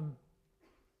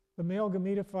 the male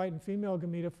gametophyte and female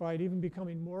gametophyte even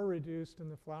becoming more reduced in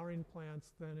the flowering plants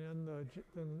than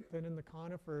in the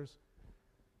conifers.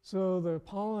 So the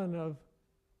pollen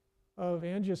of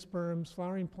angiosperms,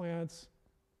 flowering plants,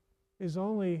 is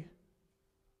only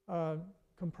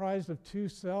comprised of 2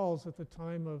 cells at the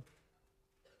time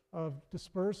of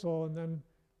dispersal, and then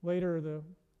later the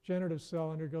generative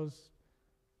cell undergoes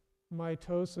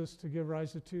mitosis to give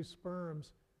rise to 2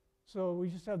 sperms. So we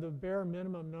just have the bare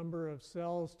minimum number of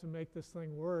cells to make this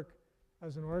thing work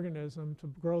as an organism, to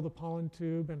grow the pollen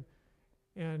tube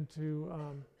and to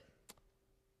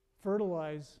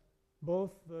fertilize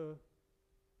both the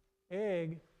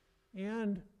egg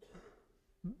and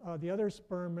the other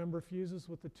sperm member fuses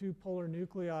with the 2 polar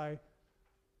nuclei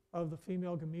of the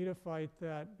female gametophyte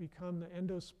that become the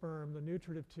endosperm, the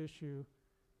nutritive tissue.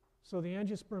 So the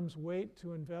angiosperms wait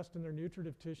to invest in their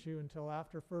nutritive tissue until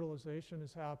after fertilization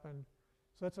has happened.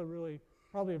 So that's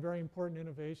probably a very important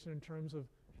innovation in terms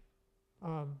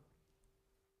of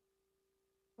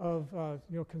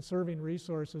conserving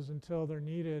resources until they're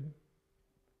needed.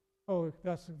 Oh,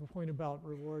 that's the point about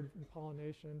reward in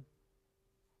pollination.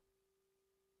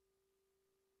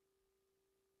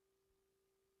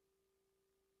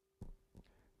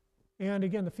 And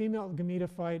again, the female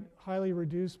gametophyte, highly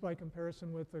reduced by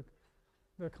comparison with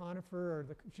the conifer or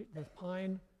the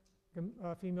pine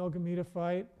female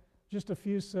gametophyte. Just a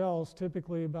few cells,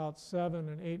 typically about 7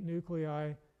 and 8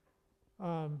 nuclei.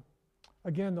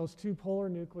 Again, those 2 polar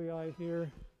nuclei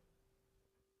here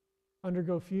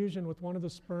undergo fusion with one of the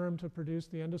sperm to produce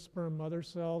the endosperm mother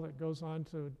cell that goes on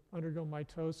to undergo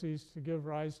mitoses to give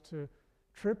rise to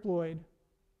triploid.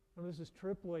 And this is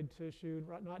triploid tissue,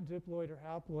 not diploid or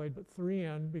haploid, but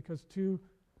 3N, because 2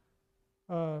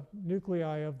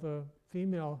 nuclei of the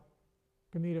female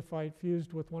gametophyte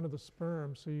fused with one of the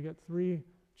sperms. So you get 3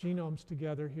 genomes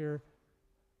together here,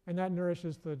 and that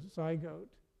nourishes the zygote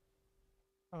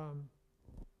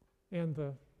and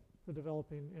the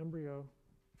developing embryo.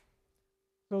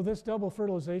 So this double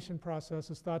fertilization process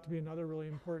is thought to be another really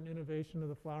important innovation of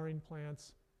the flowering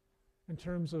plants in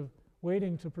terms of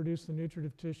waiting to produce the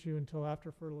nutritive tissue until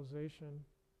after fertilization.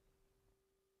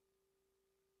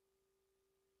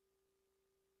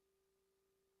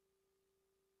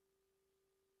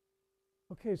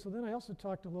 Okay, so then I also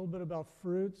talked a little bit about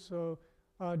fruit. So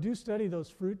do study those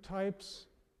fruit types.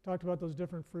 Talked about those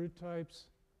different fruit types.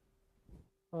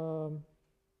 And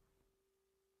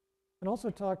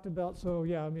also talked about, so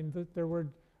yeah, I mean, there were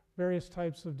various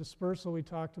types of dispersal we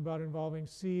talked about involving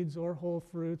seeds or whole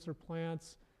fruits or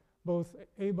plants, both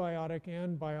abiotic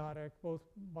and biotic, both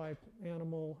by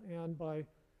animal and by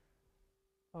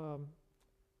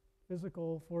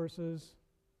physical forces.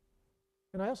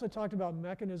 And I also talked about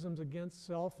mechanisms against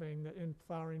selfing in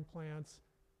flowering plants.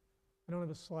 I don't have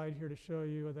a slide here to show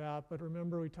you of that, but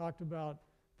remember we talked about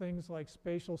things like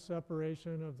spatial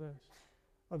separation of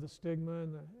the stigma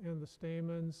and the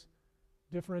stamens,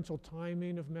 differential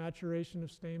timing of maturation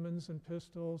of stamens and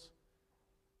pistils,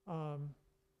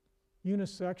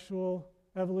 unisexual,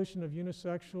 evolution of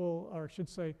unisexual, or I should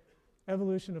say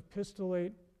evolution of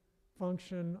pistillate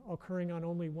function occurring on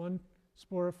only one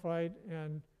sporophyte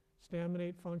and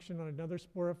staminate function on another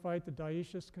sporophyte, the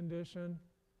dioecious condition.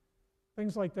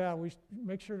 Things like that. We should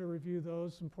make sure to review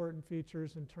those important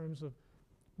features in terms of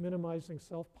minimizing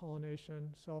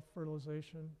self-pollination,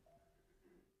 self-fertilization.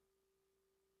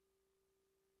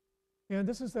 And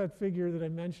this is that figure that I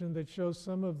mentioned that shows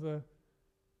some of the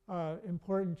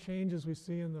important changes we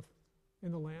see in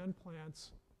the land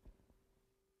plants.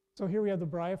 So here we have the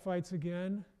bryophytes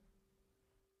again,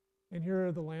 and here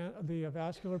are the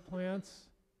vascular plants,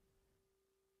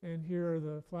 and here are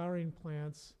the flowering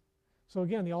plants. So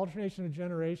again, the alternation of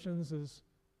generations is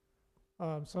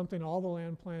something all the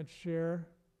land plants share.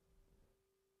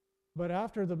 But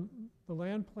after the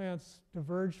land plants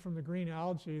diverged from the green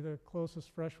algae, the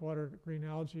closest freshwater green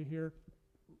algae here,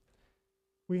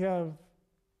 we have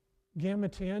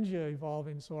Gametangia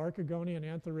evolving, so Archegonia and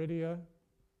Antheridia.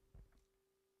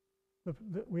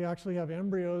 We actually have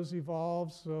embryos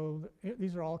evolve, so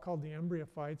these are all called the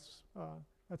embryophytes.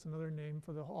 That's another name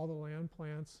for all the land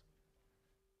plants.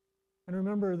 And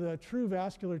remember, the true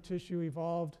vascular tissue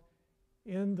evolved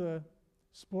in the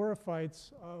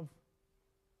sporophytes of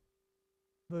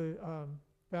the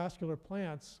vascular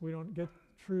plants. We don't get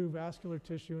true vascular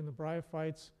tissue in the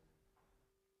bryophytes.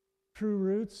 True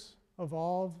roots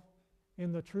evolve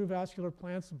in the true vascular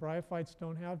plants. The bryophytes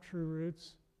don't have true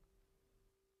roots.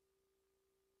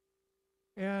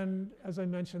 And as I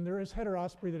mentioned, there is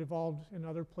heterospermy that evolved in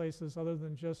other places other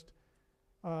than just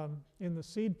in the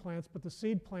seed plants, but the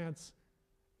seed plants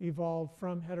evolved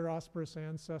from heterosperous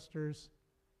ancestors.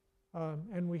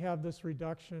 And we have this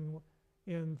reduction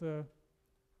in the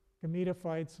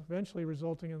gametophytes, eventually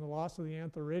resulting in the loss of the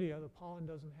antheridia. The pollen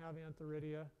doesn't have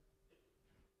antheridia.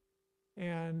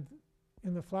 And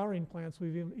in the flowering plants,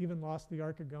 we've even lost the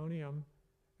archegonium,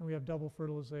 and we have double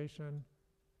fertilization.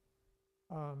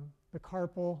 The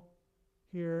carpel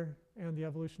here, and the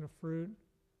evolution of fruit.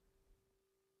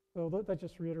 So that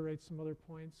just reiterates some other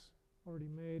points already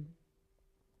made.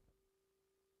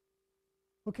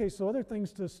 Okay, so other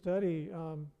things to study.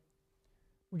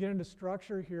 We get into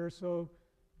structure here. So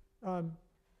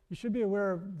you should be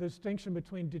aware of the distinction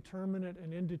between determinate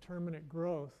and indeterminate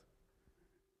growth.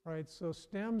 Right, so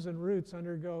stems and roots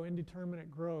undergo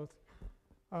indeterminate growth.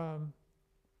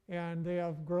 And they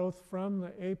have growth from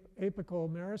the apical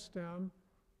meristem,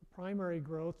 primary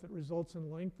growth that results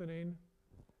in lengthening,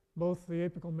 both the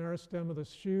apical meristem of the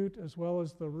shoot as well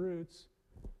as the roots.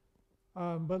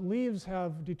 But leaves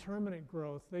have determinate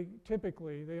growth. The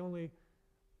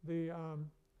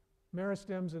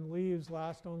meristems and leaves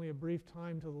last only a brief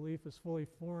time till the leaf is fully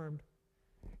formed.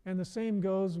 And the same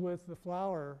goes with the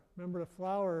flower. Remember, the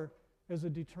flower is a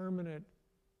determinate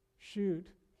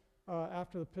shoot.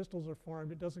 After the pistils are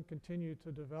formed, it doesn't continue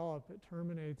to develop, it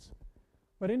terminates.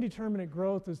 But indeterminate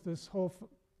growth is this whole,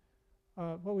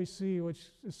 what we see, which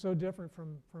is so different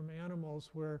from animals,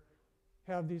 where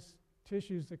have these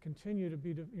tissues that continue to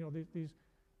be, these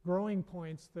growing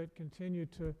points that continue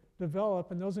to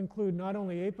develop, and those include not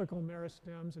only apical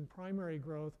meristems in primary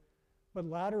growth, but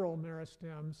lateral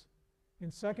meristems in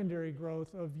secondary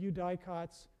growth of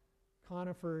eudicots,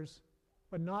 conifers,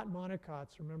 but not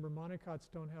monocots. Remember, monocots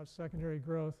don't have secondary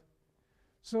growth.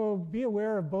 So be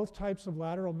aware of both types of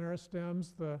lateral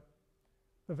meristems, the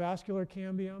vascular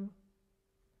cambium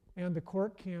and the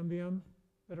cork cambium,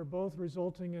 that are both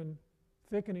resulting in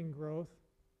thickening growth,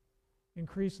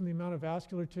 increase in the amount of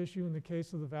vascular tissue in the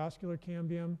case of the vascular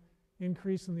cambium,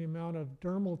 increase in the amount of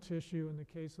dermal tissue in the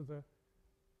case of the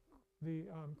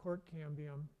cork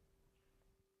cambium.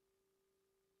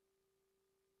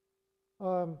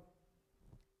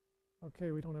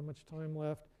 Okay, we don't have much time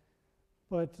left.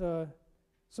 But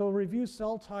so review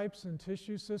cell types and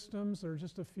tissue systems. There are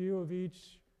just a few of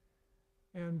each,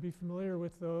 and be familiar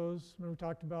with those. Remember, we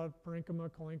talked about parenchyma,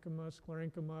 collenchyma,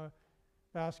 sclerenchyma,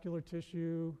 vascular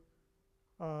tissue,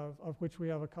 of which we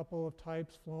have a couple of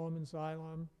types, phloem and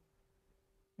xylem.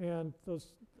 And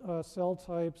those cell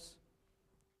types.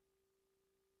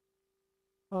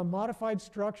 Modified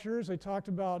structures, I talked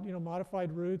about,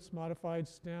 modified roots, modified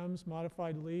stems,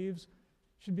 modified leaves.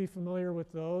 Should be familiar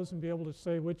with those and be able to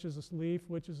say which is a leaf,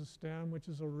 which is a stem, which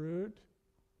is a root.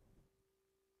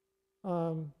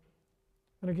 And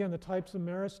again, the types of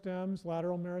meristems,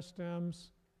 lateral meristems,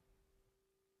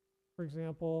 for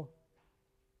example.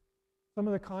 Some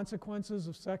of the consequences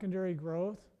of secondary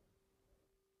growth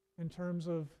in terms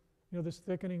of this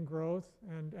thickening growth,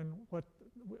 and what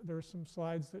there are some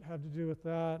slides that have to do with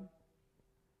that.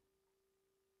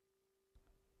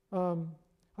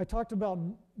 I talked about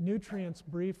nutrients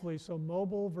briefly, so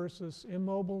mobile versus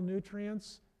immobile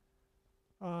nutrients.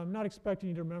 I'm not expecting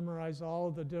you to memorize all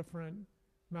of the different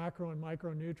macro and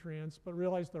micronutrients, but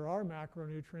realize there are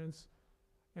macronutrients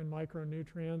and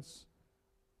micronutrients.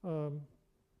 The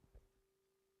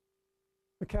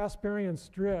Casparian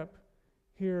strip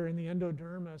here in the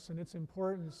endodermis and its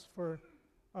importance for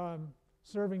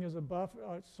serving as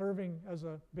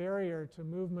a barrier to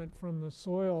movement from the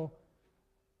soil,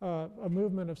 a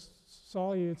movement of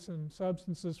solutes and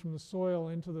substances from the soil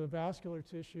into the vascular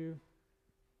tissue.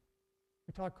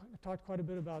 I talked quite a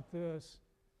bit about this.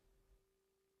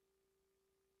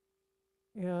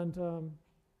 And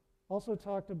also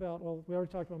talked about, well, we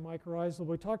already talked about mycorrhizal, but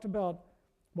we talked about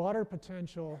water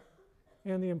potential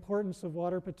and the importance of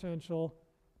water potential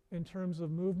in terms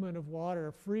of movement of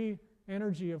water, free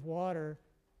energy of water.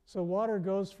 So water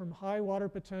goes from high water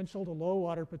potential to low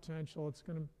water potential.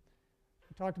 We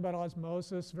talked about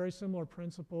osmosis, very similar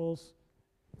principles,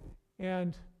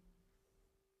 and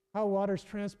how water is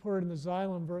transported in the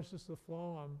xylem versus the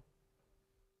phloem.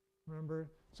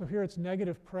 Remember? So here it's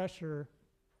negative pressure,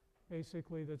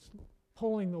 basically, that's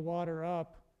pulling the water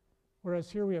up,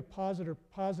 whereas here we have positive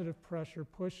pressure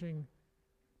pushing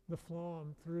the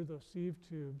phloem through the sieve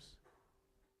tubes.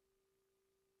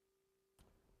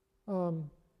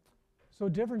 So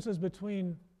differences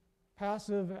between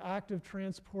passive active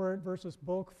transport versus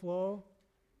bulk flow.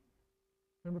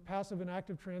 Remember, passive and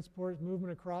active transport is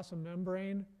movement across a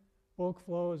membrane. Bulk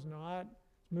flow is not.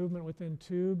 It's movement within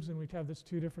tubes, and we have these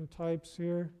two different types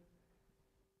here.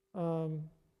 And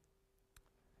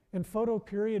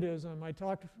photoperiodism, I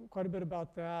talked quite a bit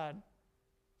about that.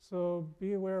 So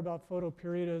be aware about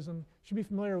photoperiodism. You should be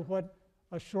familiar with what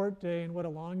a short day and what a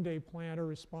long day plant are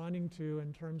responding to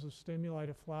in terms of stimuli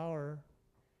to flower.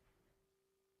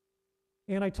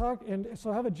 And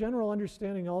so I have a general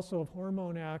understanding also of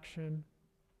hormone action.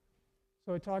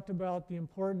 So I talked about the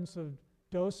importance of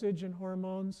dosage in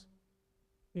hormones,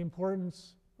 the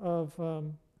importance of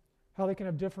how they can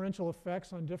have differential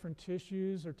effects on different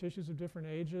tissues or tissues of different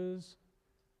ages.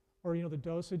 or the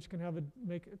dosage can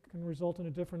can result in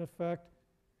a different effect,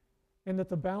 and that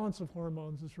the balance of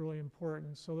hormones is really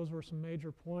important. So those were some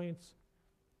major points.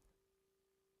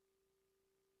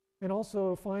 And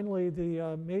also, finally,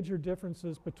 the major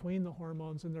differences between the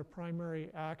hormones and their primary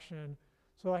action.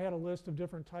 So I had a list of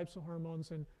different types of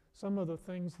hormones and some of the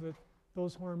things that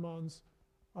those hormones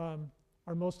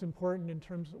are most important in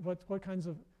terms of what kinds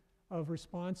of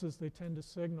responses they tend to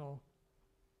signal.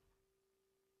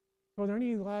 So are there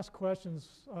any last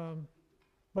questions?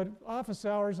 But office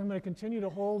hours, I'm going to continue to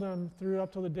hold them through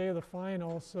up till the day of the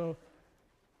final. So,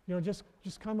 just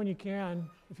come when you can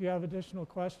if you have additional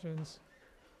questions.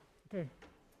 Okay.